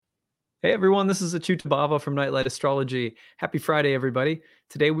Hey everyone, this is Achutabhava from Nightlight Astrology. Happy Friday, everybody.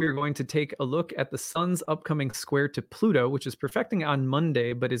 Today we are going to take a look at the sun's upcoming square to Pluto, which is perfecting on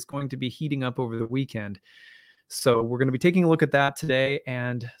Monday, but is going to be heating up over the weekend. So we're going to be taking a look at that today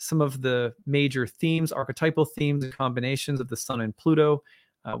and some of the major themes, archetypal themes and combinations of the sun and Pluto,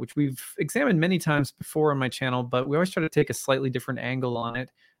 which we've examined many times before on my channel, but we always try to take a slightly different angle on it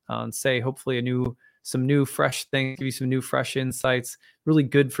and say hopefully some new fresh things, give you some new fresh insights. Really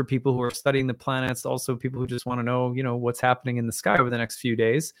good for people who are studying the planets, also people who just want to know, what's happening in the sky over the next few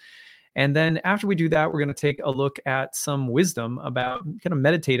days. And then after we do that, we're going to take a look at some wisdom about, kind of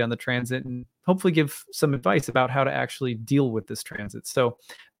meditate on the transit and hopefully give some advice about how to actually deal with this transit. So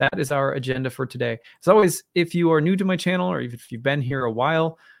that is our agenda for today. As always, if you are new to my channel or if you've been here a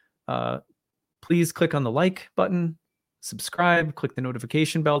while, please click on the like button, subscribe, click the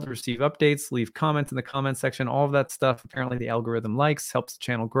notification bell to receive updates, leave comments in the comment section, all of that stuff. Apparently the algorithm likes, helps the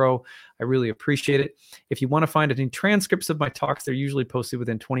channel grow. I really appreciate it. If you want to find any transcripts of my talks, they're usually posted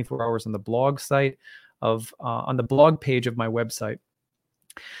within 24 hours on the blog site on the blog page of my website.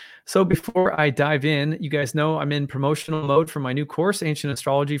 So before I dive in, you guys know I'm in promotional mode for my new course, Ancient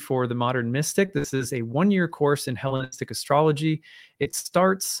Astrology for the Modern Mystic. This is a one-year course in Hellenistic astrology. It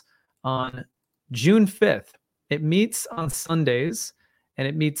starts on June 5th. It meets on Sundays, and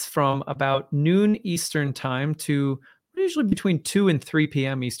it meets from about noon Eastern time to usually between 2 and 3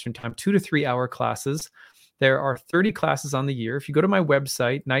 p.m. Eastern time, 2 to 3 hour classes. There are 30 classes on the year. If you go to my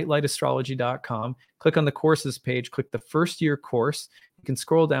website, nightlightastrology.com, click on the courses page, click the first year course, you can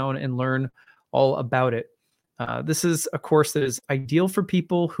scroll down and learn all about it. This is a course that is ideal for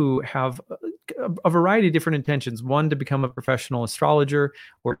people who have a variety of different intentions. One, to become a professional astrologer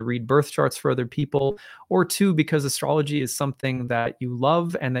or to read birth charts for other people, or two, because astrology is something that you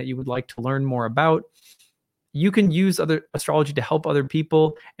love and that you would like to learn more about. You can use other astrology to help other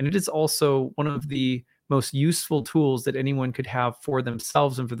people, and it is also one of the most useful tools that anyone could have for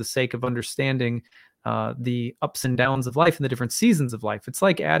themselves and for the sake of understanding the ups and downs of life and the different seasons of life. It's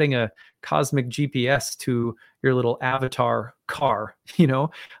like adding a cosmic GPS to your little avatar car,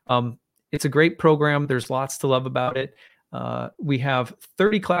 It's a great program. There's lots to love about it. We have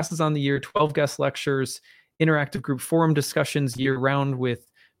 30 classes on the year, 12 guest lectures, interactive group forum discussions year round with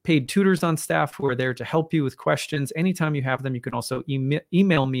paid tutors on staff who are there to help you with questions. Anytime you have them, you can also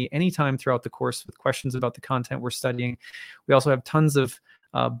email me anytime throughout the course with questions about the content we're studying. We also have tons of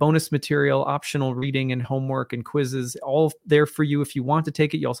bonus material, optional reading and homework and quizzes, all there for you if you want to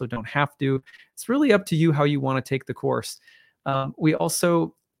take it. You also don't have to. It's really up to you how you want to take the course. We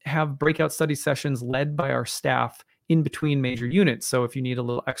also have breakout study sessions led by our staff in between major units. So if you need a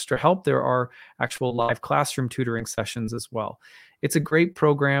little extra help, there are actual live classroom tutoring sessions as well. It's a great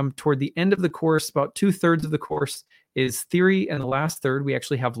program. Toward the end of the course, about 2/3 of the course is theory, and the last third, we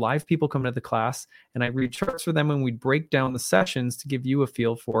actually have live people come to the class, and I read charts for them, and we break down the sessions to give you a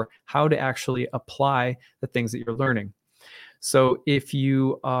feel for how to actually apply the things that you're learning. So if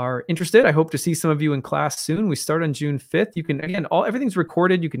you are interested, I hope to see some of you in class soon. We start on June 5th. You can, again, everything's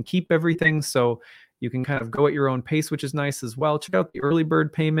recorded. You can keep everything, so you can kind of go at your own pace, which is nice as well. Check out the early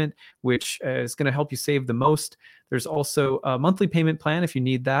bird payment, which is going to help you save the most. There's also a monthly payment plan if you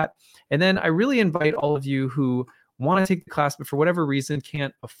need that. And then I really invite all of you who want to take the class, but for whatever reason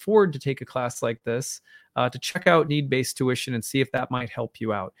can't afford to take a class like this, to check out need-based tuition and see if that might help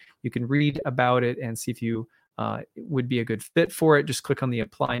you out. You can read about it and see if you would be a good fit for it. Just click on the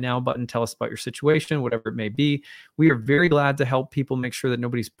apply now button, tell us about your situation, whatever it may be. We are very glad to help people make sure that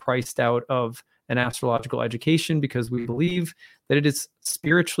nobody's priced out of an astrological education, because we believe that it is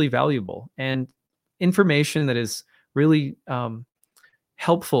spiritually valuable and information that is really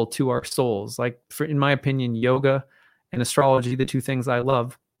helpful to our souls. Like, in my opinion, yoga and astrology, the two things I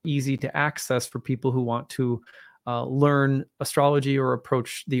love, easy to access for people who want to learn astrology or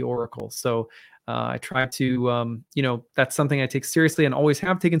approach the oracle. So I try to, that's something I take seriously and always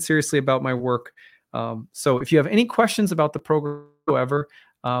have taken seriously about my work. So if you have any questions about the program, however,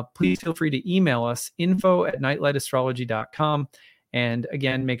 please feel free to email us, info@nightlightastrology.com. And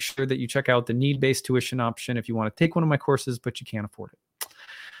again, make sure that you check out the need-based tuition option if you want to take one of my courses, but you can't afford it.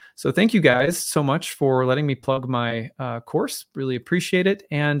 So thank you guys so much for letting me plug my course. Really appreciate it.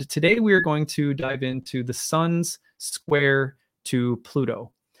 And today we are going to dive into the sun's square to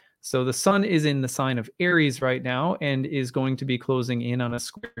Pluto. So the sun is in the sign of Aries right now and is going to be closing in on a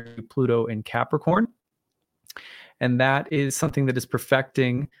square to Pluto in Capricorn. And that is something that is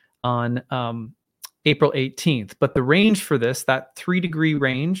perfecting on April 18th. But the range for this, that 3-degree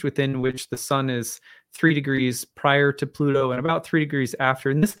range within which the sun is 3 degrees prior to Pluto and about 3 degrees after,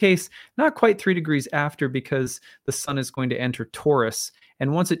 in this case, not quite 3 degrees after, because the sun is going to enter Taurus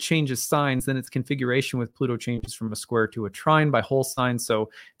And once it changes signs, then its configuration with Pluto changes from a square to a trine by whole signs.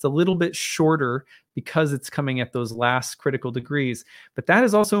 So it's a little bit shorter because it's coming at those last critical degrees. But that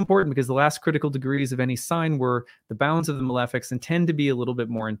is also important because the last critical degrees of any sign were the bounds of the malefics and tend to be a little bit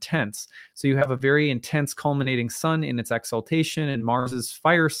more intense. So you have a very intense culminating sun in its exaltation, and Mars's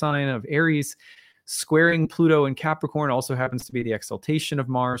fire sign of Aries squaring Pluto and Capricorn also happens to be the exaltation of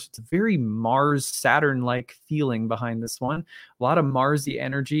Mars. It's a very Mars-Saturn-like feeling behind this one. A lot of Marsy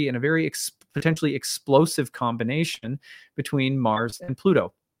energy and a very potentially explosive combination between Mars and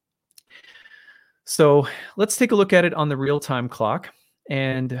Pluto. So let's take a look at it on the real-time clock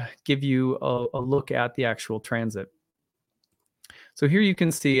and give you a look at the actual transit. So here you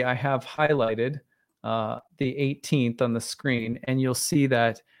can see I have highlighted the 18th on the screen, and you'll see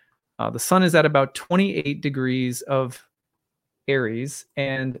that the sun is at about 28 degrees of Aries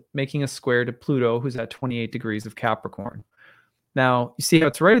and making a square to Pluto, who's at 28 degrees of Capricorn. Now, you see how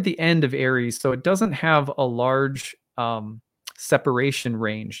it's right at the end of Aries, so it doesn't have a large separation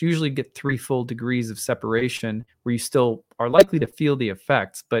range. You usually get 3 full degrees of separation where you still are likely to feel the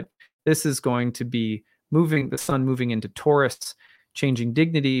effects, but this is going to be the sun moving into Taurus. Changing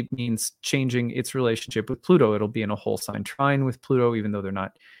dignity means changing its relationship with Pluto. It'll be in a whole sign trine with Pluto, even though they're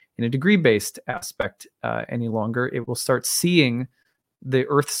not in a degree-based aspect any longer. It will start seeing the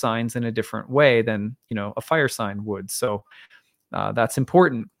earth signs in a different way than, a fire sign would. So that's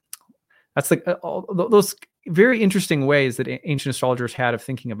important. That's those very interesting ways that ancient astrologers had of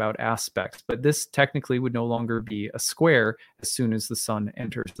thinking about aspects, but this technically would no longer be a square as soon as the sun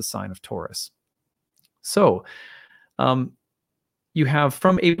enters the sign of Taurus. So you have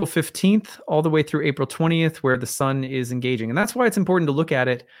from April 15th all the way through April 20th where the sun is engaging. And that's why it's important to look at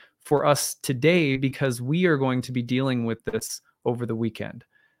it for us today, because we are going to be dealing with this over the weekend.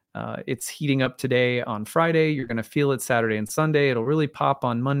 It's heating up today on Friday. You're going to feel it Saturday and Sunday. It'll really pop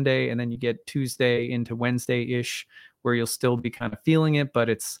on Monday, and then you get Tuesday into Wednesday-ish where you'll still be kind of feeling it, but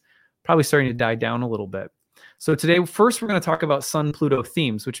it's probably starting to die down a little bit. So today, first, we're going to talk about Sun-Pluto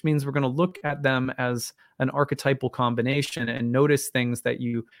themes, which means we're going to look at them as an archetypal combination and notice things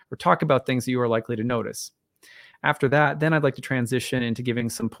or talk about things that you are likely to notice. After that, then I'd like to transition into giving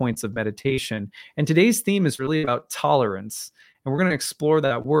some points of meditation. And today's theme is really about tolerance. And we're going to explore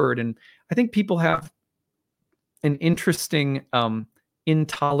that word. And I think people have an interesting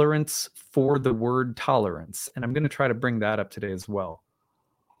intolerance for the word tolerance. And I'm going to try to bring that up today as well.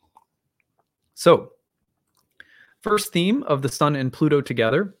 So, first theme of the Sun and Pluto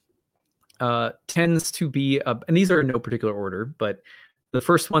together tends to be, and these are in no particular order, but the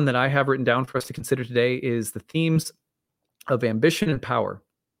first one that I have written down for us to consider today is the themes of ambition and power.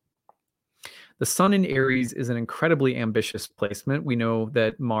 The sun in Aries is an incredibly ambitious placement. We know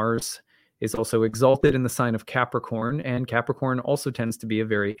that Mars is also exalted in the sign of Capricorn, and Capricorn also tends to be a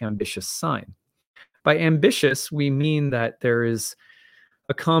very ambitious sign. By ambitious, we mean that there is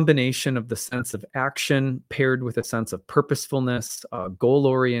a combination of the sense of action paired with a sense of purposefulness, goal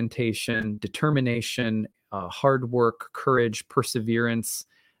orientation, determination, hard work, courage, perseverance,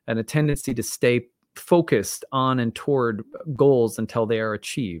 and a tendency to stay focused on and toward goals until they are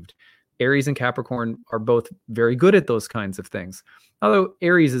achieved. Aries and Capricorn are both very good at those kinds of things. Although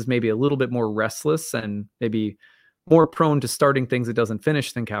Aries is maybe a little bit more restless and maybe more prone to starting things it doesn't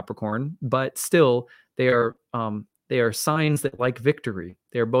finish than Capricorn, but still they are signs that like victory.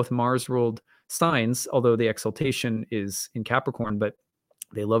 They are both Mars-ruled signs, although the exaltation is in Capricorn, but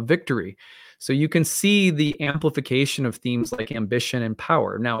they love victory. So you can see the amplification of themes like ambition and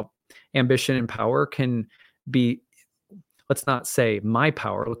power. Now, ambition and power can be, let's not say my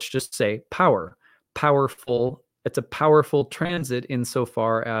power, let's just say power. Powerful. It's a powerful transit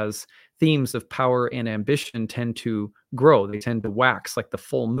insofar as themes of power and ambition tend to grow. They tend to wax like the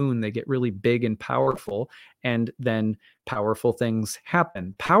full moon. They get really big and powerful, and then powerful things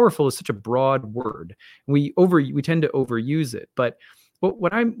happen. Powerful is such a broad word. We tend to overuse it. But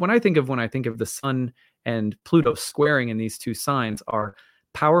when I think of the sun and Pluto squaring in these two signs are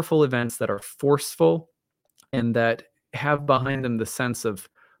powerful events that are forceful and that have behind them the sense of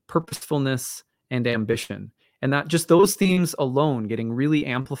purposefulness and ambition. And that just those themes alone getting really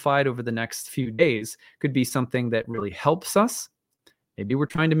amplified over the next few days could be something that really helps us. Maybe we're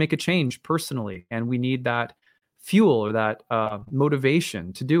trying to make a change personally, and we need that fuel or that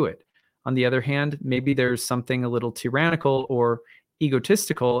motivation to do it. On the other hand, maybe there's something a little tyrannical or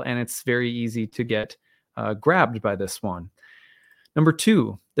egotistical, and it's very easy to get grabbed by this one. Number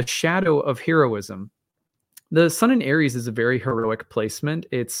 2, the shadow of heroism. The sun in Aries is a very heroic placement.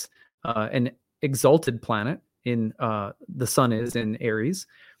 It's an exalted planet. The sun is in Aries,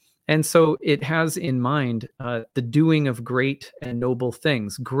 And so it has in mind the doing of great and noble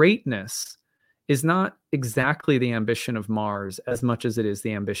things. Greatness is not exactly the ambition of Mars as much as it is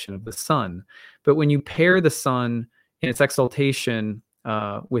the ambition of the sun. But when you pair the sun in its exaltation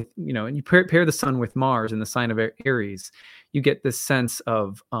with, and you pair the sun with Mars in the sign of Aries, you get this sense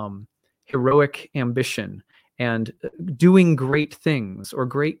of heroic ambition and doing great things or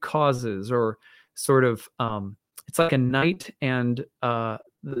great causes, or sort of it's like a knight and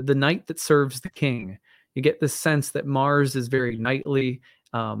the knight that serves the king. You get this sense that Mars is very knightly,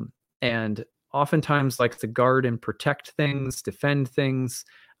 and oftentimes likes to guard and protect things, defend things,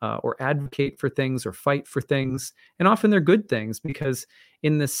 or advocate for things, or fight for things. And often they're good things, because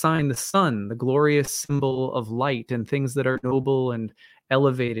in this sign, the sun, the glorious symbol of light and things that are noble and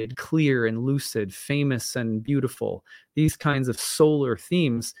elevated, clear and lucid, famous and beautiful, these kinds of solar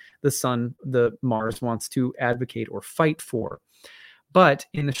themes, the Mars wants to advocate or fight for. But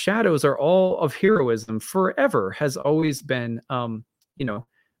in the shadows are all of heroism forever, has always been,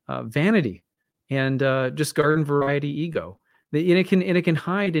 vanity and just garden variety ego. And it can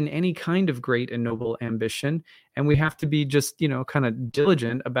hide in any kind of great and noble ambition, and we have to be just kind of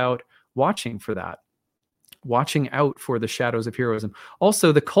diligent about watching for that, watching out for the shadows of heroism.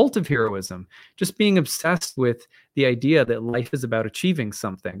 Also, the cult of heroism, just being obsessed with the idea that life is about achieving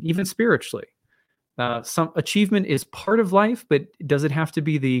something, even spiritually. Some achievement is part of life, but does it have to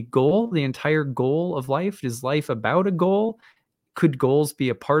be the goal, the entire goal of life? Is life about a goal? Could goals be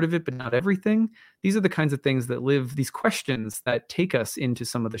a part of it, but not everything? These are the kinds of things that these questions that take us into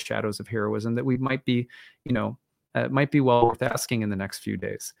some of the shadows of heroism that we might be, might be well worth asking in the next few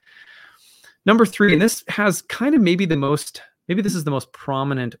days. Number 3, and this has kind of maybe this is the most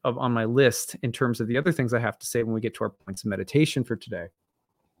prominent on my list in terms of the other things I have to say when we get to our points of meditation for today.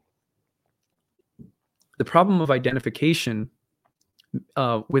 The problem of identification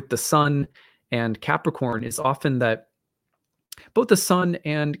with the sun and Capricorn is often that both the sun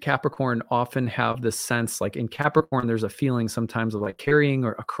and Capricorn often have this sense, like in Capricorn, there's a feeling sometimes of like carrying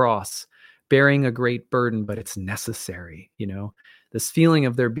a cross, bearing a great burden, but it's necessary. This feeling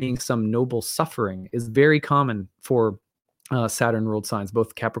of there being some noble suffering is very common for Saturn ruled signs.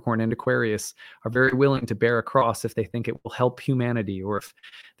 Both Capricorn and Aquarius are very willing to bear a cross if they think it will help humanity, or if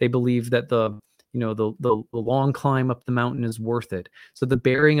they believe that the long climb up the mountain is worth it. So the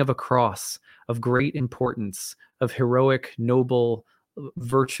bearing of a cross of great importance, of heroic, noble,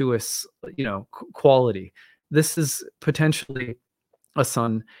 virtuous, quality. This is potentially a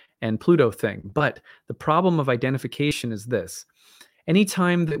Sun and Pluto thing. But the problem of identification is this.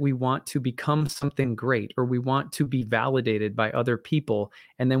 Anytime that we want to become something great, or we want to be validated by other people,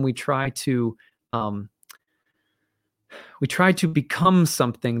 and then we try to become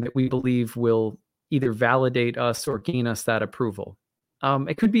something that we believe will either validate us or gain us that approval.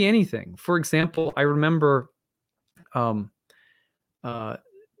 It could be anything. For example, I remember, when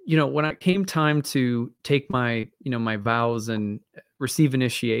it came time to take my vows and receive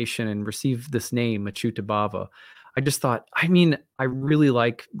initiation and receive this name, Achyutabhava, I just thought, I really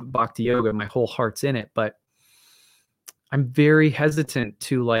like Bhakti Yoga. My whole heart's in it, but I'm very hesitant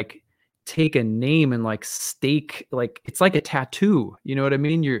to take a name and stake, it's like a tattoo. You know what I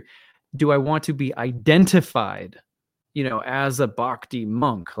mean? Do I want to be identified, as a Bhakti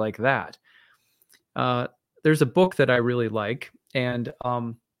monk like that? There's a book that I really like, and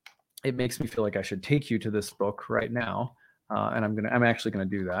it makes me feel like I should take you to this book right now. And I'm actually gonna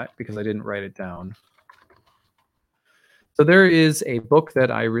do that because I didn't write it down. So there is a book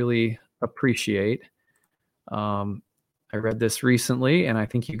that I really appreciate. I read this recently, and I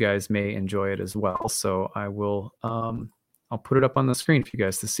think you guys may enjoy it as well. So I will, I'll put it up on the screen for you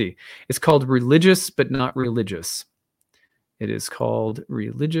guys to see. It's called Religious But Not Religious. It is called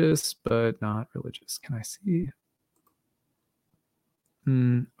Religious But Not Religious. Can I see?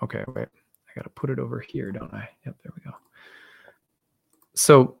 Okay, wait. I got to put it over here, don't I? Yep, there we go.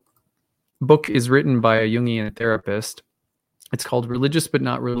 So, book is written by a Jungian therapist. It's called Religious But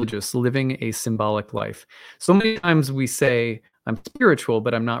Not Religious, Living a Symbolic Life. So many times we say, I'm spiritual,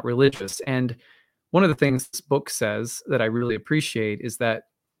 but I'm not religious. And one of the things this book says that I really appreciate is that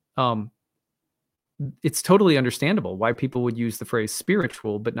it's totally understandable why people would use the phrase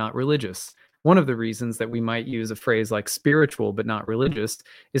spiritual but not religious. One of the reasons that we might use a phrase like spiritual but not religious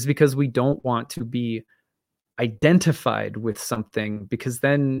is because we don't want to be identified with something, because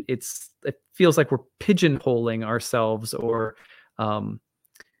then it feels like we're pigeonholing ourselves, or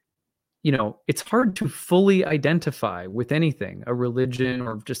it's hard to fully identify with anything, a religion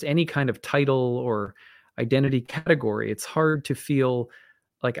or just any kind of title or identity category. It's hard to feel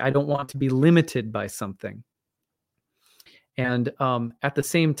like I don't want to be limited by something. And at the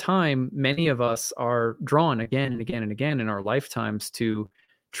same time, many of us are drawn again and again and again in our lifetimes to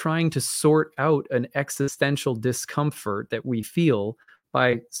trying to sort out an existential discomfort that we feel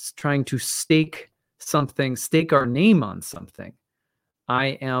by trying to stake our name on something. I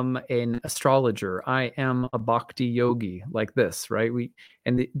am an astrologer. I am a bhakti yogi, like this, right?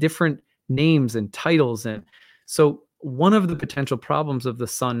 And the different names and titles. And so one of the potential problems of the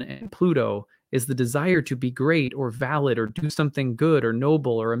sun and Pluto is the desire to be great or valid or do something good or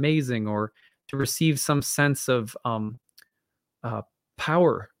noble or amazing, or to receive some sense of uh,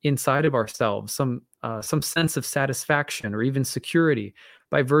 power inside of ourselves, some sense of satisfaction or even security,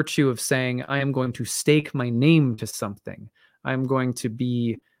 by virtue of saying, I am going to stake my name to something. I'm going to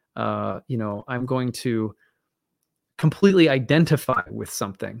be, I'm going to completely identify with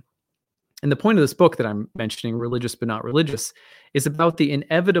something. And the point of this book that I'm mentioning, Religious But Not Religious, is about the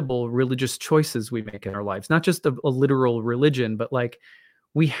inevitable religious choices we make in our lives, not just a literal religion, but like,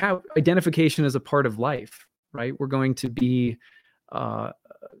 we have identification as a part of life, right? We're going to be,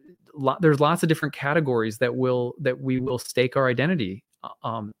 there's lots of different categories that we will stake our identity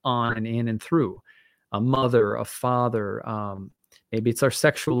on and in and through. A mother, a father, maybe it's our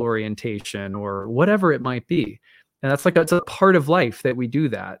sexual orientation or whatever it might be. And it's a part of life that we do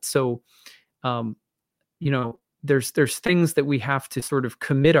that. So, there's things that we have to sort of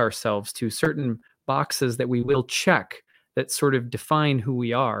commit ourselves to, certain boxes that we will check that sort of define who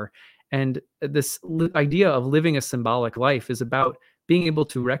we are. And this idea of living a symbolic life is about being able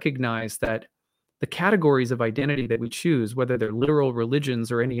to recognize that the categories of identity that we choose, whether they're literal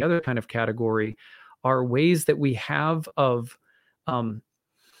religions or any other kind of category, are ways that we have of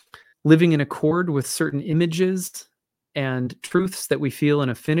living in accord with certain images and truths that we feel an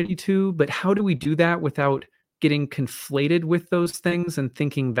affinity to. But how do we do that without getting conflated with those things and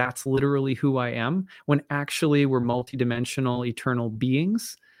thinking that's literally who I am, when actually we're multidimensional, eternal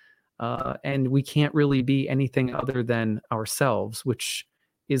beings? And we can't really be anything other than ourselves, which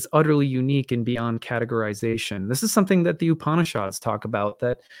is utterly unique and beyond categorization. This is something that the Upanishads talk about,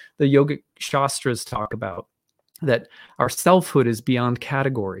 that the yogic shastras talk about, that our selfhood is beyond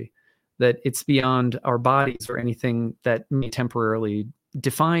category, that it's beyond our bodies or anything that may temporarily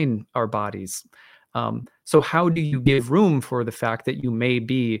define our bodies. So how do you give room for the fact that you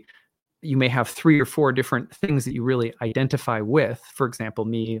may have 3 or 4 different things that you really identify with? For example,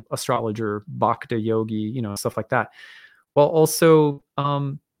 me, astrologer, bhakti yogi, stuff like that, while also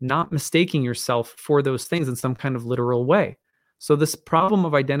not mistaking yourself for those things in some kind of literal way. So this problem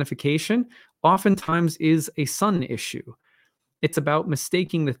of identification oftentimes is a sun issue. It's about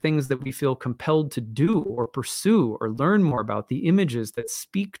mistaking the things that we feel compelled to do or pursue or learn more about, the images that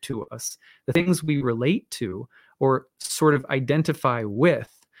speak to us, the things we relate to or sort of identify with,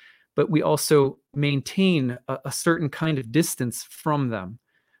 but we also maintain a certain kind of distance from them,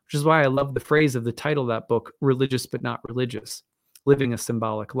 which is why I love the phrase of the title of that book, Religious But Not Religious, Living a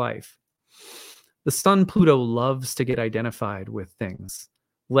Symbolic Life. The sun Pluto loves to get identified with things.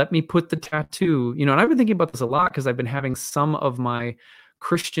 Let me put the tattoo, and I've been thinking about this a lot because I've been having some of my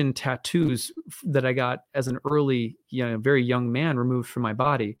Christian tattoos that I got as an early, very young man removed from my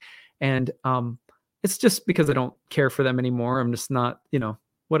body. And it's just because I don't care for them anymore. I'm just not,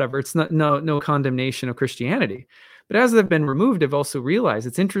 whatever. It's not, no condemnation of Christianity. But as they've been removed, I've also realized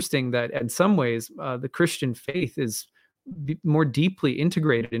it's interesting that in some ways, the Christian faith is more deeply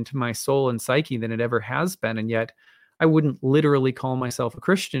integrated into my soul and psyche than it ever has been. And yet I wouldn't literally call myself a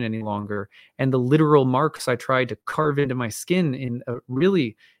Christian any longer. And the literal marks I tried to carve into my skin in a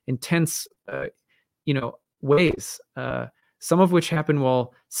really intense, ways, some of which happened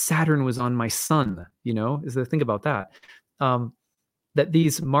while Saturn was on my sun, is the thing about that, that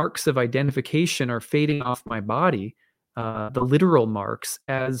these marks of identification are fading off my body, the literal marks,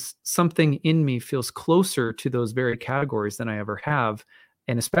 as something in me feels closer to those very categories than I ever have.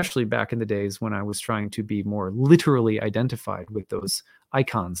 And especially back in the days when I was trying to be more literally identified with those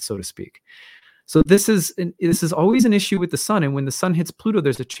icons, so to speak. So this is always an issue with the sun. And when the sun hits Pluto,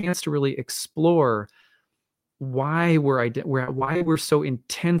 there's a chance to really explore why we're so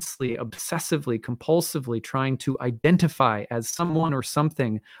intensely, obsessively, compulsively trying to identify as someone or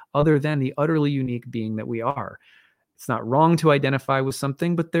something other than the utterly unique being that we are. It's not wrong to identify with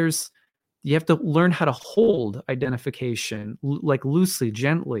something, but you have to learn how to hold identification, like loosely,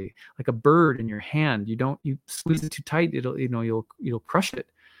 gently, like a bird in your hand. You squeeze it too tight, you'll crush it.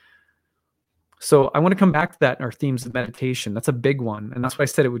 So I want to come back to that in our themes of meditation. That's a big one. And that's why I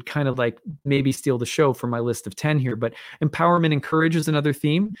said it would kind of like maybe steal the show for my list of 10 here. But empowerment and courage is another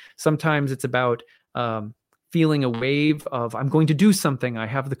theme. Sometimes it's about feeling a wave of, I'm going to do something. I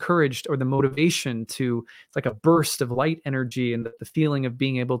have the courage or the motivation to, it's like a burst of light energy, and the feeling of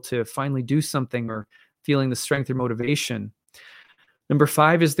being able to finally do something, or feeling the strength or motivation. Number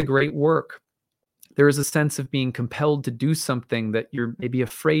 5 is the great work. There is a sense of being compelled to do something that you're maybe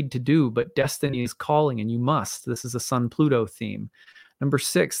afraid to do, but destiny is calling and you must. This is a Sun-Pluto theme. Number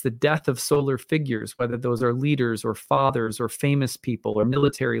 6, the death of solar figures, whether those are leaders or fathers or famous people or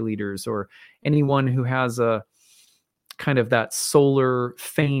military leaders or anyone who has a kind of that solar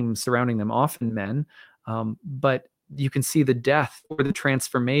fame surrounding them, often men. But you can see the death or the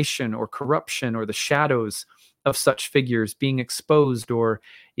transformation or corruption or the shadows of such figures being exposed, or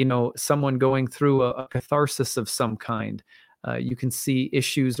someone going through a catharsis of some kind. You can see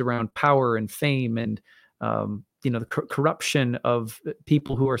issues around power and fame, and the corruption of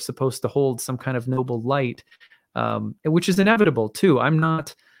people who are supposed to hold some kind of noble light, which is inevitable too.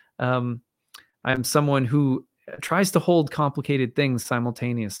 I'm someone who tries to hold complicated things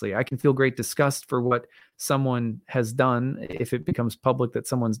simultaneously. I can feel great disgust for what someone has done if it becomes public that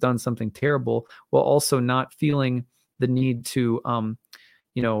someone's done something terrible, while also not feeling the need to,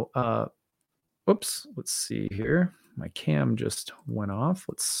 whoops, let's see here. My cam just went off.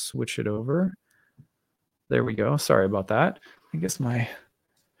 Let's switch it over. There we go. Sorry about that. I guess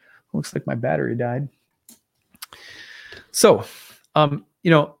looks like my battery died. So,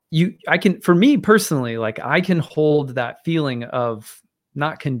 for me personally, like, I can hold that feeling of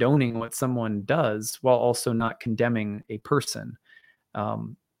not condoning what someone does while also not condemning a person.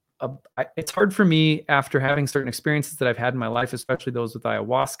 It's hard for me, after having certain experiences that I've had in my life, especially those with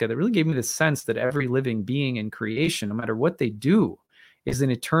ayahuasca, that really gave me this sense that every living being in creation, no matter what they do, is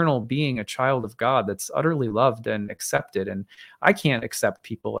an eternal being, a child of God that's utterly loved and accepted. And I can't accept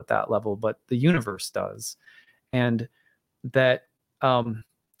people at that level, but the universe does. And that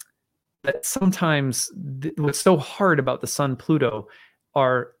sometimes what's so hard about the Sun Pluto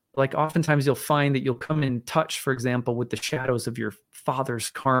are, like, oftentimes you'll find that you'll come in touch, for example, with the shadows of your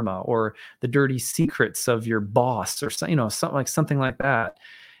father's karma, or the dirty secrets of your boss, or something like that.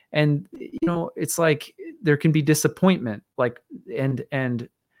 And it's like there can be disappointment, like, and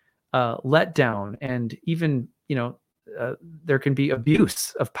letdown, and even there can be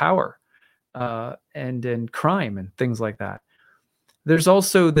abuse of power, and crime and things like that. There's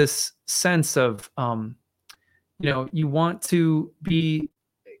also this sense of, you want to be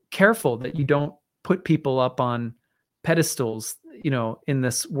careful that you don't put people up on pedestals, in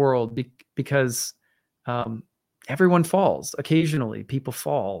this world, because everyone falls. Occasionally, people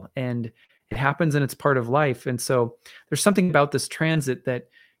fall, and it happens, and it's part of life. And so there's something about this transit that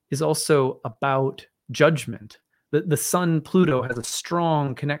is also about judgment. The Sun Pluto has a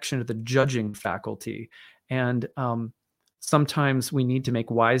strong connection to the judging faculty, and sometimes we need to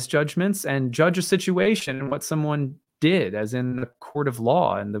make wise judgments and judge a situation and what someone did, as in the court of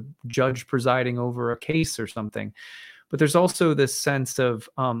law and the judge presiding over a case or something. But there's also this sense of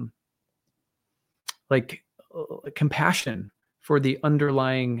compassion for the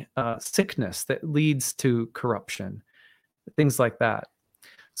underlying sickness that leads to corruption, things like that.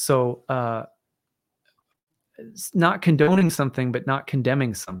 So not condoning something, but not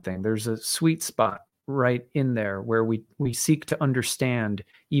condemning something. There's a sweet spot right in there where we seek to understand,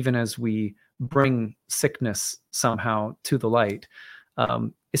 even as we bring sickness somehow to the light,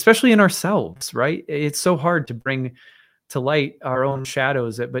 especially in ourselves, right? It's so hard to bring to light our own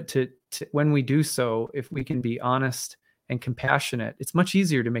shadows, but to when we do so, if we can be honest and compassionate, it's much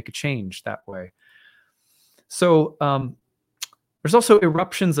easier to make a change that way. So there's also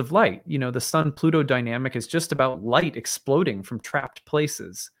eruptions of light. The Sun-Pluto dynamic is just about light exploding from trapped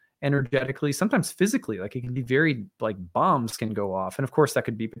places, energetically, sometimes physically. Like, it can be very, like, bombs can go off. And of course, that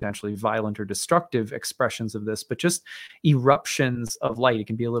could be potentially violent or destructive expressions of this, but just eruptions of light. It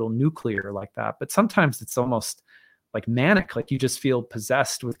can be a little nuclear like that. But sometimes it's almost like manic, like you just feel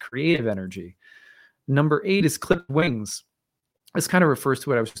possessed with creative energy. Number 8 is clipped wings. This kind of refers to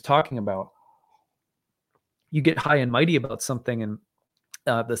what I was just talking about. You get high and mighty about something, and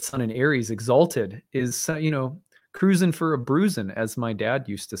the Sun in Aries, exalted, is cruising for a bruising, as my dad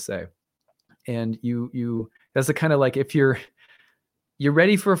used to say. And that's the kind of, like, if you're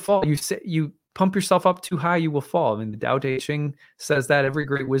ready for a fall, you pump yourself up too high, you will fall. I mean, the Tao Te Ching says that. Every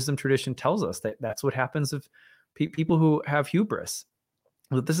great wisdom tradition tells us that that's what happens if people who have hubris.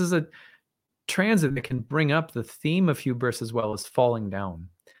 Well, this is a transit that can bring up the theme of hubris as well as falling down.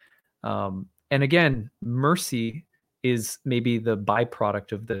 And again, mercy is maybe the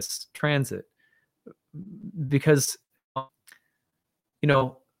byproduct of this transit, because at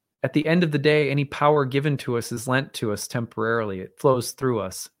the end of the day, any power given to us is lent to us temporarily. It flows through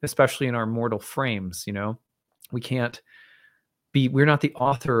us, especially in our mortal frames. We can't we're not the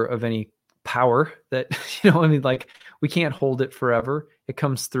author of any power that, like we can't hold it forever. It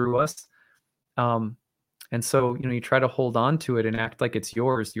comes through us. And so, you try to hold on to it and act like it's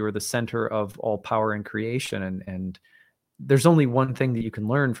yours. You're the center of all power in creation. And there's only one thing that you can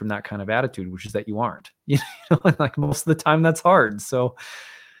learn from that kind of attitude, which is that you aren't, like most of the time that's hard. So,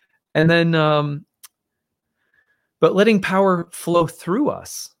 and then, but letting power flow through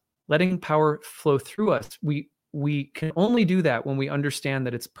us, we can only do that when we understand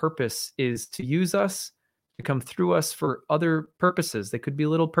that its purpose is to use us, to come through us for other purposes. They could be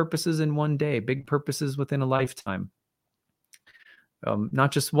little purposes in one day, big purposes within a lifetime.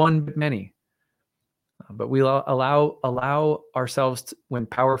 Not just one, but many. But we allow ourselves to, when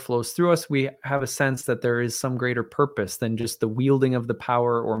power flows through us, we have a sense that there is some greater purpose than just the wielding of the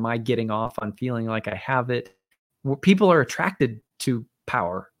power or my getting off on feeling like I have it. People are attracted to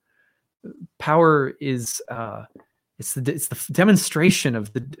power. Power is it's the demonstration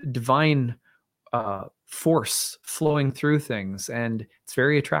of the divine force flowing through things, and it's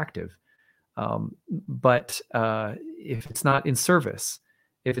very attractive. But if it's not in service,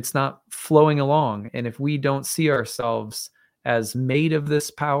 if it's not flowing along, and if we don't see ourselves as made of this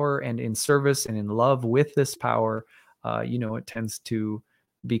power and in service and in love with this power, it tends to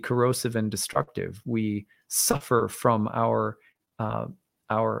be corrosive and destructive. We suffer from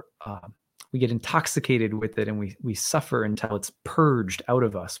we get intoxicated with it, and we suffer until it's purged out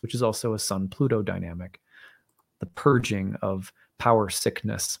of us, which is also a Sun-Pluto dynamic, the purging of power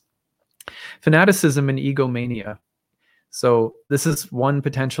sickness. Fanaticism and egomania. So this is one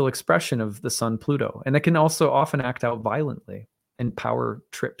potential expression of the Sun-Pluto, and it can also often act out violently in power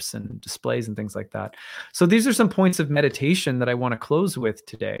trips and displays and things like that. So these are some points of meditation that I want to close with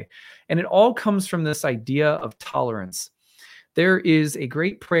today. And it all comes from this idea of tolerance. There is a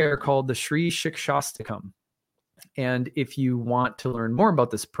great prayer called the Sri Shikshastakam. And if you want to learn more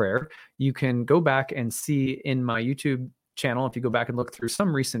about this prayer, you can go back and see in my YouTube channel. If you go back and look through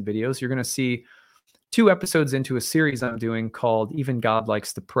some recent videos, you're going to see 2 episodes into a series I'm doing called Even God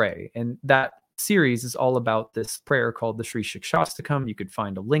Likes to Pray. And that series is all about this prayer called the Sri Shikshastakam. You could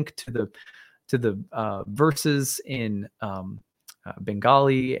find a link to the verses in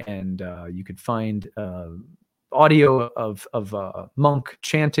Bengali, and you could find audio of a monk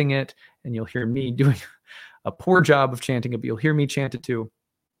chanting it, and you'll hear me doing a poor job of chanting it, but you'll hear me chant it too.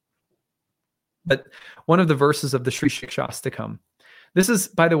 But one of the verses of the Sri Shikshastakam, this is,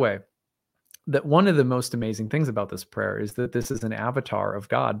 by the way, that one of the most amazing things about this prayer is that this is an avatar of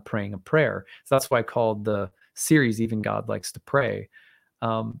God praying a prayer. So that's why I called the series Even God Likes to Pray.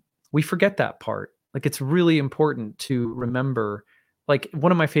 We forget that part. Like, it's really important to remember. Like,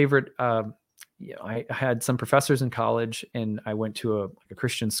 one of my favorite, I had some professors in college, and I went to a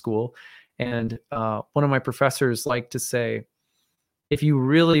Christian school, and one of my professors liked to say, if you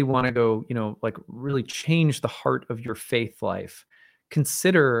really want to go, like really change the heart of your faith life,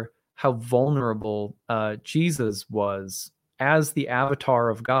 consider how vulnerable Jesus was as the avatar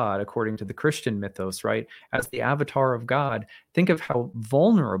of God, according to the Christian mythos, right? As the avatar of God, think of how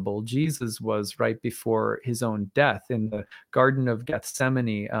vulnerable Jesus was right before his own death in the Garden of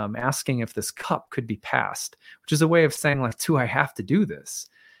Gethsemane, asking if this cup could be passed, which is a way of saying, like, do I have to do this?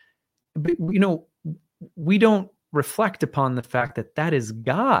 But, we don't reflect upon the fact that that is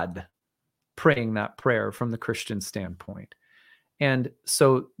God praying that prayer from the Christian standpoint. And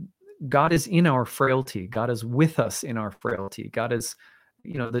so God is in our frailty. God is with us in our frailty. God is,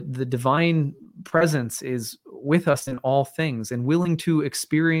 the divine presence is with us in all things and willing to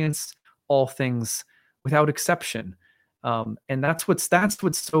experience all things without exception. And that's what's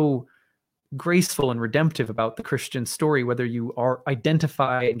so graceful and redemptive about the Christian story, whether you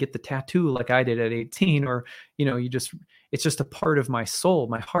identify and get the tattoo like I did at 18, or, it's just a part of my soul,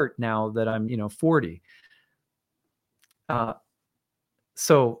 my heart now that I'm, 40.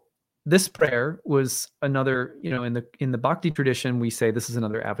 So this prayer was another, in the Bhakti tradition, we say this is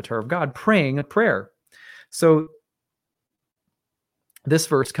another avatar of God praying a prayer. So this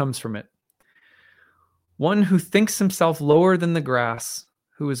verse comes from it. One who thinks himself lower than the grass,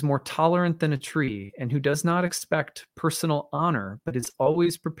 who is more tolerant than a tree, and who does not expect personal honor, but is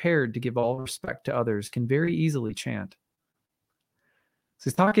always prepared to give all respect to others, can very easily chant. So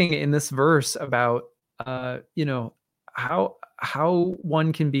he's talking in this verse about, how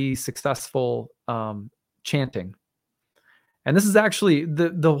one can be successful chanting. And this is actually,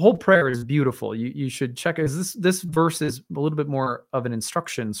 the whole prayer is beautiful. You should check it. This verse is a little bit more of an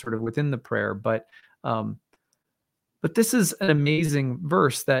instruction sort of within the prayer, but this is an amazing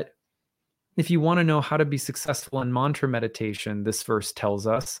verse that if you want to know how to be successful in mantra meditation, this verse tells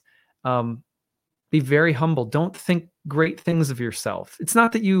us, Be very humble. Don't think great things of yourself. It's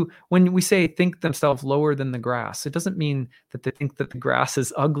not that when we say think themselves lower than the grass, it doesn't mean that they think that the grass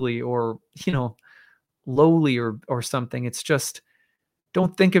is ugly or, lowly or something. It's just,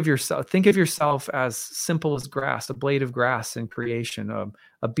 don't think of yourself. Think of yourself as simple as grass, a blade of grass in creation,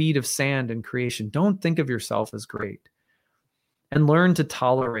 a bead of sand in creation. Don't think of yourself as great. And learn to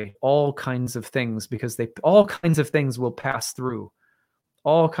tolerate all kinds of things, because all kinds of things will pass through.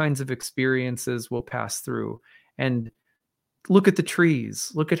 All kinds of experiences will pass through. And look at the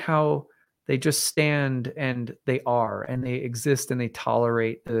trees. Look at how they just stand and they exist and they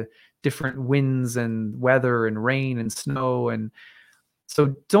tolerate the different winds and weather and rain and snow. And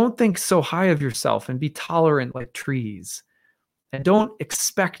so don't think so high of yourself, and be tolerant like trees. And don't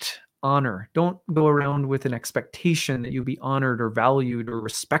expect honor. Don't go around with an expectation that you'll be honored or valued or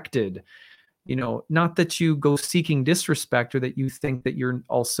respected. Not that you go seeking disrespect or that you think that you're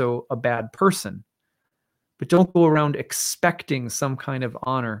also a bad person, but don't go around expecting some kind of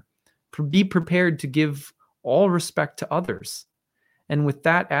honor. Be prepared to give all respect to others. And with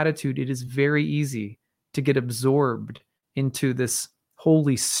that attitude, it is very easy to get absorbed into this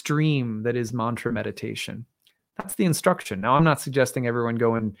holy stream that is mantra meditation. That's the instruction. Now, I'm not suggesting everyone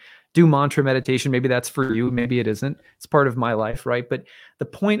go and do mantra meditation. Maybe that's for you. Maybe it isn't. It's part of my life, right? But the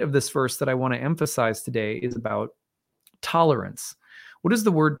point of this verse that I want to emphasize today is about tolerance. What does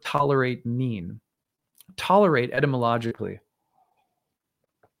the word tolerate mean? Tolerate, etymologically,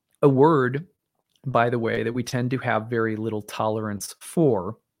 a word, by the way, that we tend to have very little tolerance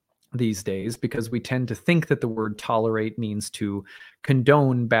for these days, because we tend to think that the word tolerate means to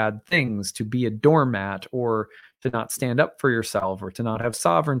condone bad things, to be a doormat, or to not stand up for yourself, or to not have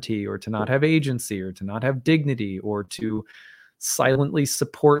sovereignty, or to not have agency, or to not have dignity, or to silently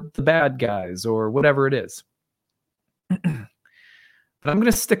support the bad guys, or whatever it is. But I'm going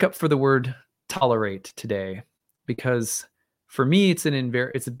to stick up for the word tolerate today, because for me, it's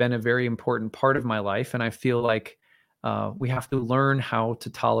been a very important part of my life. And I feel like we have to learn how to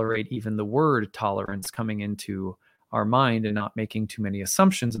tolerate even the word tolerance coming into our mind, and not making too many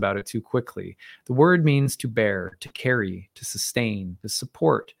assumptions about it too quickly. The word means to bear, to carry, to sustain, to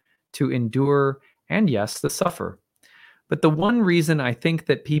support, to endure, and yes, to suffer. But the one reason I think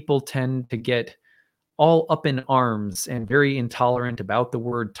that people tend to get all up in arms and very intolerant about the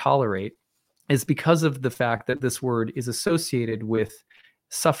word tolerate is because of the fact that this word is associated with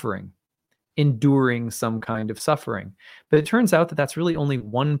suffering, enduring some kind of suffering. But it turns out that that's really only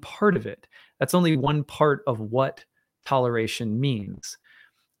one part of it. That's only one part of what toleration means.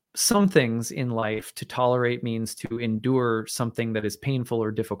 Some things in life, to tolerate means to endure something that is painful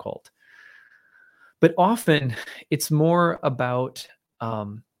or difficult. But often it's more about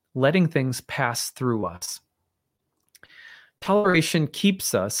letting things pass through us. Toleration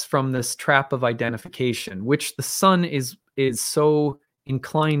keeps us from this trap of identification, which the sun is so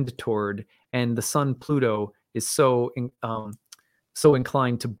inclined toward, and the sun Pluto is so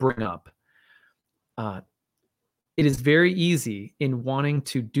inclined to bring up. It is very easy in wanting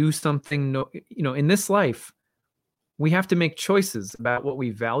to do something. In this life, we have to make choices about what we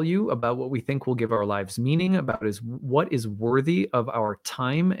value, about what we think will give our lives meaning, about what is worthy of our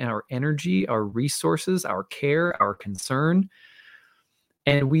time and our energy, our resources, our care, our concern.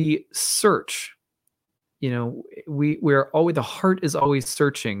 And we search. We're always, the heart is always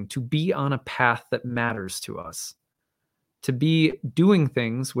searching to be on a path that matters to us, to be doing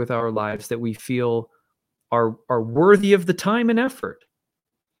things with our lives that we feel are worthy of the time and effort.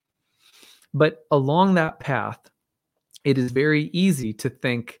 But along that path, it is very easy to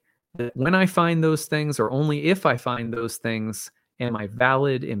think that when I find those things, or only if I find those things, am I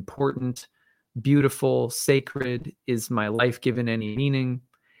valid, important, beautiful, sacred? Is my life given any meaning?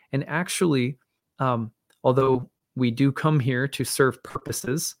 And actually, although we do come here to serve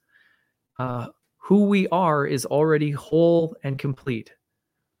purposes, who we are is already whole and complete.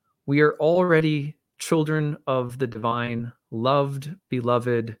 We are already children of the divine, loved,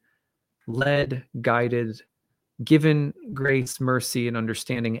 beloved, led, guided, given grace, mercy, and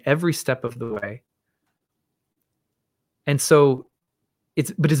understanding every step of the way. And so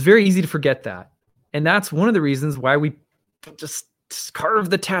it's very easy to forget that. And that's one of the reasons why we just carve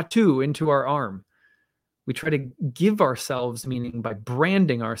the tattoo into our arm. We try to give ourselves meaning by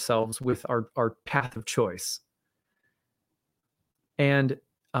branding ourselves with our path of choice. And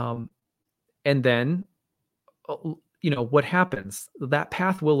then, what happens? That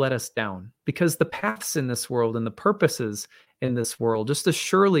path will let us down, because the paths in this world and the purposes in this world, just as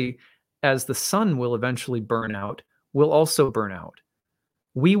surely as the sun will eventually burn out, will also burn out.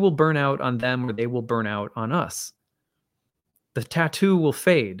 We will burn out on them, or they will burn out on us. The tattoo will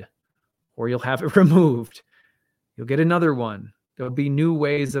fade, or you'll have it removed. You'll get another one. There'll be new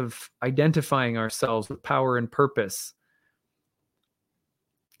ways of identifying ourselves with power and purpose.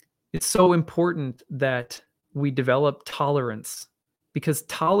 It's so important that we develop tolerance, because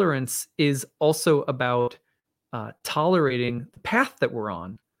tolerance is also about tolerating the path that we're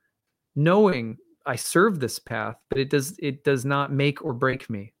on, knowing I serve this path, but it does not make or break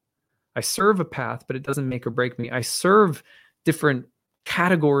me. I serve a path, but it doesn't make or break me. I serve different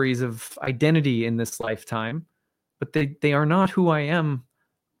categories of identity in this lifetime, but they are not who I am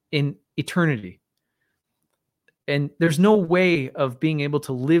in eternity. And there's no way of being able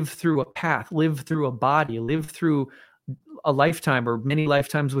to live through a path, live through a body, live through a lifetime or many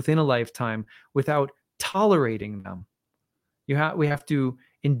lifetimes within a lifetime without tolerating them. We have to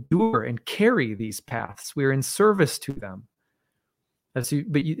endure and carry these paths. We're in service to them.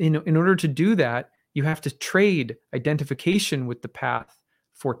 In order to do that, you have to trade identification with the path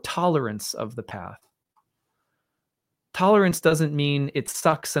for tolerance of the path. Tolerance doesn't mean it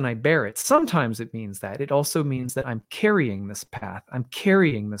sucks and I bear it. Sometimes it means that. It also means that I'm carrying this path. I'm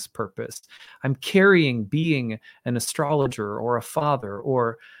carrying this purpose. I'm carrying being an astrologer or a father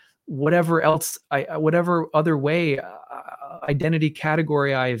or whatever else, whatever other way, identity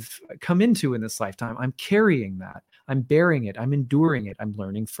category I've come into in this lifetime. I'm carrying that. I'm bearing it. I'm enduring it. I'm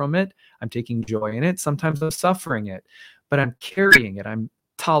learning from it. I'm taking joy in it. Sometimes I'm suffering it, but I'm carrying it. I'm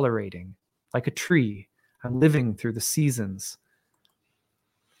tolerating like a tree. I'm living through the seasons.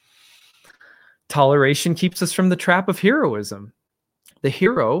 Toleration keeps us from the trap of heroism. The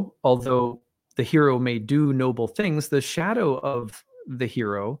hero, although the hero may do noble things, the shadow of the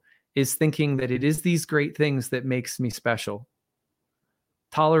hero is thinking that it is these great things that makes me special.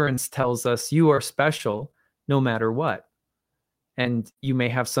 Tolerance tells us you are special no matter what. And you may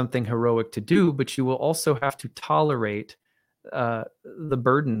have something heroic to do, but you will also have to tolerate the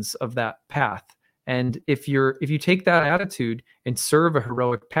burdens of that path. And if you take that attitude and serve a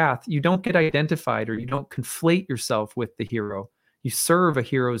heroic path, you don't get identified or you don't conflate yourself with the hero. You serve a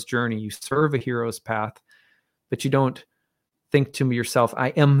hero's journey, you serve a hero's path, but you don't think to yourself, I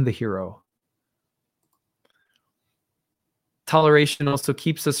am the hero. Toleration also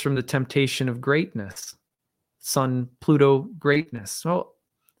keeps us from the temptation of greatness. Sun, Pluto, greatness. Well,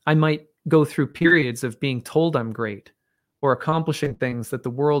 I might go through periods of being told I'm great or accomplishing things that the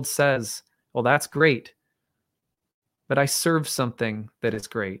world says, well, that's great. But I serve something that is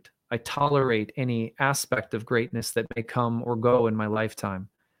great. I tolerate any aspect of greatness that may come or go in my lifetime,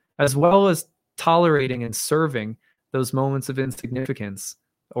 as well as tolerating and serving those moments of insignificance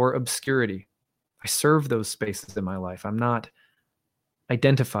or obscurity. I serve those spaces in my life. I'm not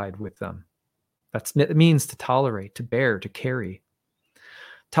identified with them. It means to tolerate, to bear, to carry.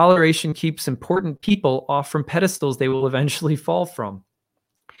 Toleration keeps important people off from pedestals they will eventually fall from.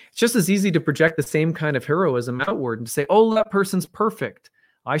 It's just as easy to project the same kind of heroism outward and say, oh, that person's perfect.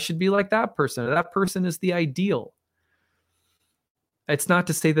 I should be like that person. That person is the ideal. It's not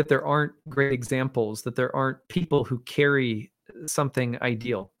to say that there aren't great examples, that there aren't people who carry something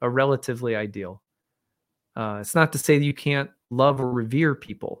ideal, or relatively ideal. It's not to say that you can't love or revere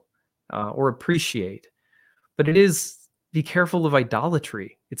people or appreciate, but it is be careful of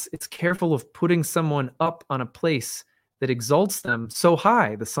idolatry. It's careful of putting someone up on a place that exalts them so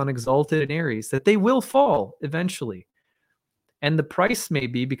high, the sun exalted in Aries, that they will fall eventually. And the price may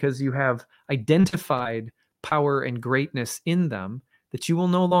be because you have identified power and greatness in them that you will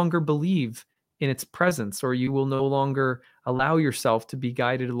no longer believe in its presence, or you will no longer allow yourself to be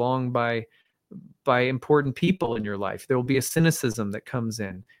guided along by important people in your life. There will be a cynicism that comes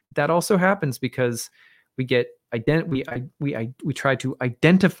in. That also happens because we try to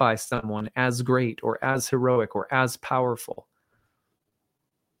identify someone as great or as heroic or as powerful.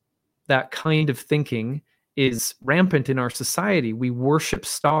 That kind of thinking is rampant in our society. We worship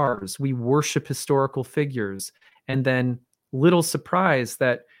stars, we worship historical figures, and then little surprise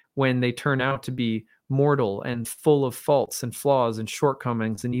that when they turn out to be mortal and full of faults and flaws and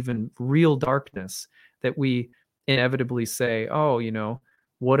shortcomings and even real darkness, that we inevitably say, oh,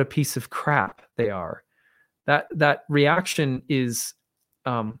 what a piece of crap they are. That reaction is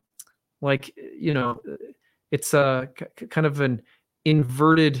it's a kind of an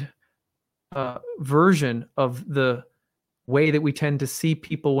inverted version of the way that we tend to see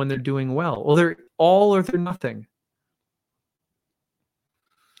people when they're doing well. Well, they're all or they're nothing.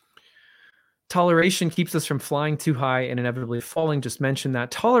 Toleration keeps us from flying too high and inevitably falling. Just mentioned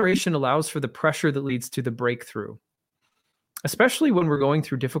that. Toleration allows for the pressure that leads to the breakthrough, especially when we're going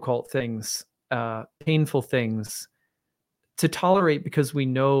through difficult things, painful things, to tolerate because we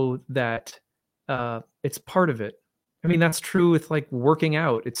know that it's part of it. I mean, that's true with like working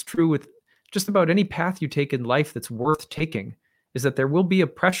out. It's true with just about any path you take in life that's worth taking, is that there will be a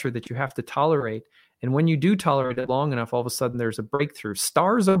pressure that you have to tolerate. And when you do tolerate it long enough, all of a sudden there's a breakthrough.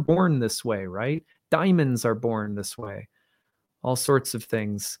 Stars are born this way, right? Diamonds are born this way. All sorts of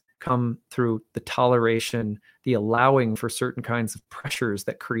things come through the toleration, the allowing for certain kinds of pressures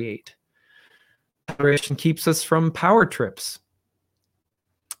that create. Toleration keeps us from power trips.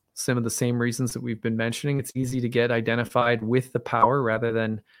 Some of the same reasons that we've been mentioning. It's easy to get identified with the power rather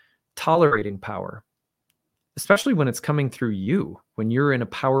than tolerating power, especially when it's coming through you, when you're in a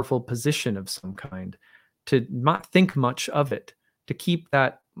powerful position of some kind, to not think much of it, to keep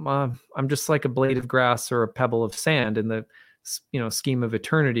that, I'm just like a blade of grass or a pebble of sand in the scheme of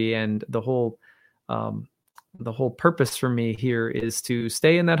eternity. And the whole purpose for me here is to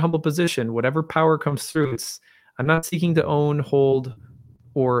stay in that humble position. Whatever power comes through, I'm not seeking to own, hold,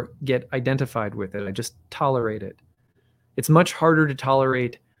 or get identified with it. I just tolerate it. It's much harder to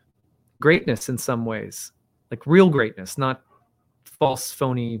tolerate greatness in some ways, like real greatness, not false,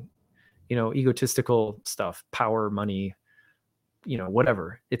 phony, egotistical stuff, power, money,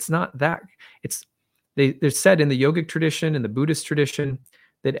 whatever. It's not that. They're said in the yogic tradition, in the Buddhist tradition,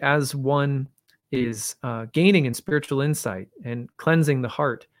 that as one is gaining in spiritual insight and cleansing the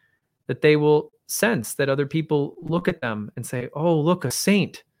heart, that they will sense that other people look at them and say, oh, look, a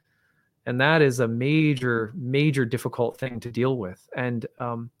saint. And that is a major, major difficult thing to deal with. And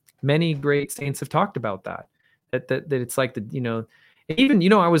many great saints have talked about that it's like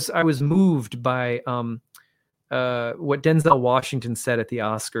even, I was moved by what Denzel Washington said at the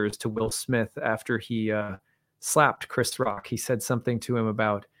Oscars to Will Smith after he slapped Chris Rock. He said something to him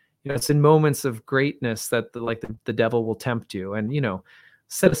about, it's in moments of greatness that the devil will tempt you. And,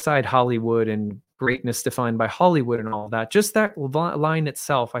 set aside Hollywood and greatness defined by Hollywood and all that. Just that line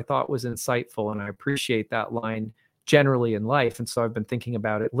itself, I thought was insightful. And I appreciate that line generally in life. And so I've been thinking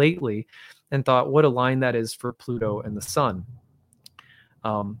about it lately and thought what a line that is for Pluto and the sun.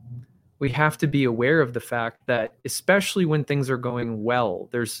 We have to be aware of the fact that, especially when things are going well,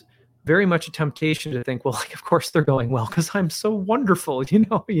 there's very much a temptation to think, well, of course they're going well because I'm so wonderful, it's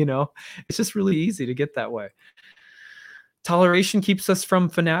just really easy to get that way. Toleration keeps us from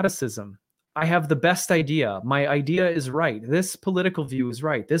fanaticism. I have the best idea. My idea is right. This political view is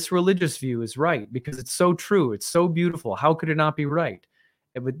right. This religious view is right because it's so true. It's so beautiful. How could it not be right?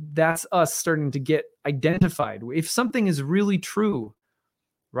 But that's us starting to get identified. If something is really true,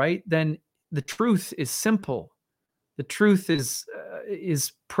 right, then the truth is simple. The truth is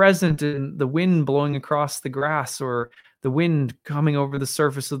present in the wind blowing across the grass or the wind coming over the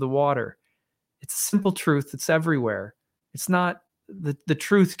surface of the water. It's a simple truth. It's everywhere. It's not, the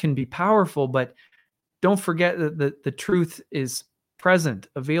truth can be powerful, but don't forget that the truth is present,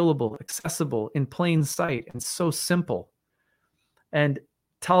 available, accessible, in plain sight, and so simple. And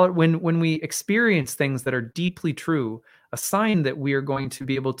when we experience things that are deeply true, a sign that we are going to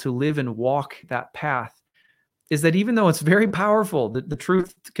be able to live and walk that path is that even though it's very powerful, the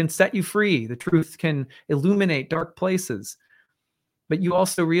truth can set you free, the truth can illuminate dark places, but you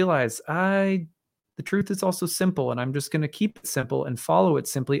also realize, the truth is also simple, and I'm just going to keep it simple and follow it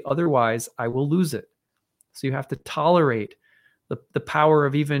simply. Otherwise, I will lose it. So you have to tolerate the power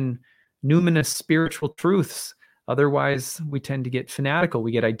of even numinous spiritual truths. Otherwise, we tend to get fanatical.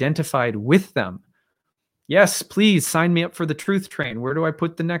 We get identified with them. Yes, please sign me up for the truth train. Where do I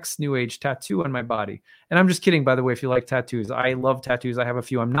put the next new age tattoo on my body? And I'm just kidding, by the way, if you like tattoos. I love tattoos. I have a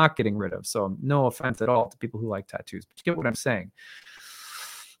few I'm not getting rid of. So no offense at all to people who like tattoos, but you get what I'm saying.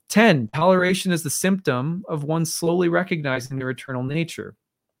 10, toleration is the symptom of one slowly recognizing their eternal nature.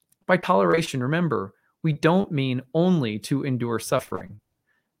 By toleration, remember, we don't mean only to endure suffering.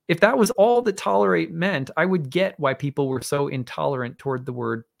 If that was all that tolerate meant, I would get why people were so intolerant toward the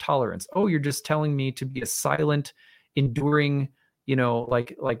word tolerance. Oh, you're just telling me to be a silent, enduring,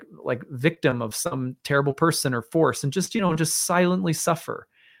 like victim of some terrible person or force and just silently suffer.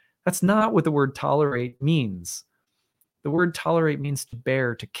 That's not what the word tolerate means. The word tolerate means to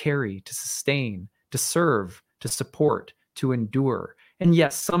bear, to carry, to sustain, to serve, to support, to endure. And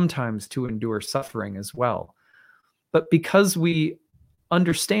yes, sometimes to endure suffering as well. But because we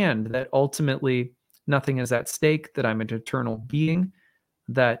understand that ultimately nothing is at stake, that I'm an eternal being,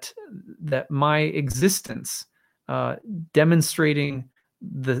 that my existence, demonstrating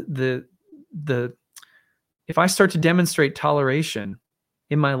if I start to demonstrate toleration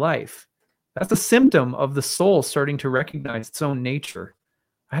in my life, that's a symptom of the soul starting to recognize its own nature.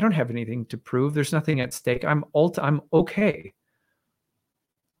 I don't have anything to prove. There's nothing at stake. I'm okay.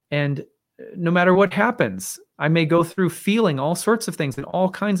 And no matter what happens, I may go through feeling all sorts of things and all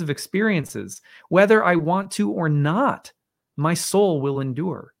kinds of experiences. Whether I want to or not, my soul will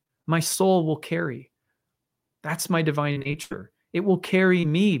endure. my soul will carry. That's my divine nature. It will carry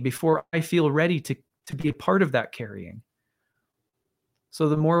me before I feel ready to be a part of that carrying. So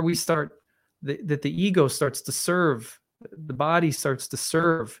the more we start, that the ego starts to serve, the body starts to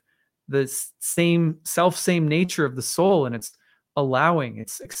serve the same nature of the soul, and it's allowing,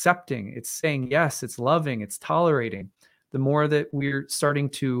 it's accepting, it's saying yes, it's loving, it's tolerating. The more that we're starting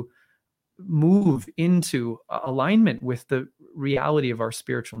to move into alignment with the reality of our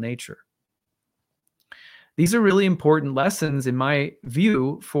spiritual nature. These are really important lessons, in my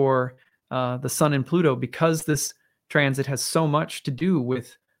view, for the Sun and Pluto, because this transit has so much to do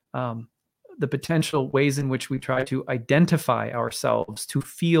with the potential ways in which we try to identify ourselves, to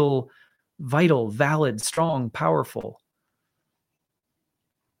feel vital, valid, strong, powerful.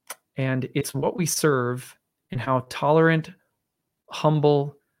 And it's what we serve and how tolerant,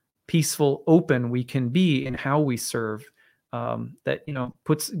 humble, peaceful, open we can be in how we serve, that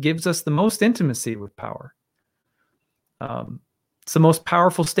gives us the most intimacy with power. It's the most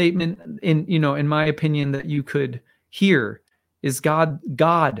powerful statement in my opinion that you could hear is God,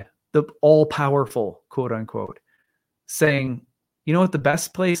 the all-powerful, quote unquote, saying, you know what the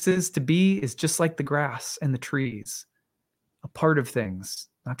best place is to be is just like the grass and the trees, a part of things,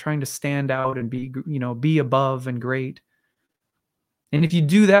 not trying to stand out and be above and great. And if you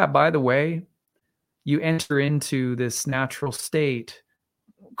do that, by the way, you enter into this natural state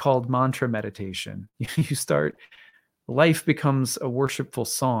called mantra meditation. Life becomes a worshipful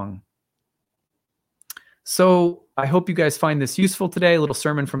song. So I hope you guys find this useful today. A little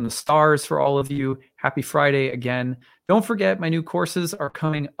sermon from the stars for all of you. Happy Friday again. Don't forget, my new courses are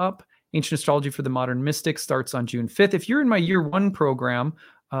coming up. Ancient Astrology for the Modern Mystic starts on June 5th. If you're in my year 1 program,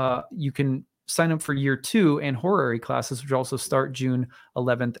 you can sign up for year 2 and horary classes, which also start June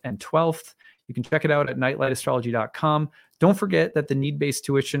 11th and 12th. You can check it out at nightlightastrology.com. Don't forget that the need-based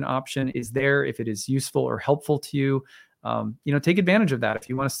tuition option is there if it is useful or helpful to you. Take advantage of that if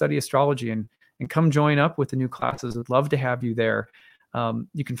you want to study astrology and come join up with the new classes. I'd love to have you there.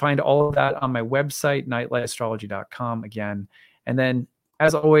 You can find all of that on my website, nightlightastrology.com again. And then,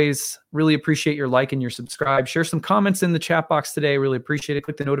 as always, really appreciate your like and your subscribe. Share some comments in the chat box today. Really appreciate it.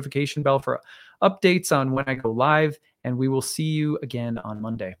 Click the notification bell for updates on when I go live, and we will see you again on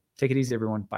Monday. Take it easy, everyone. Bye.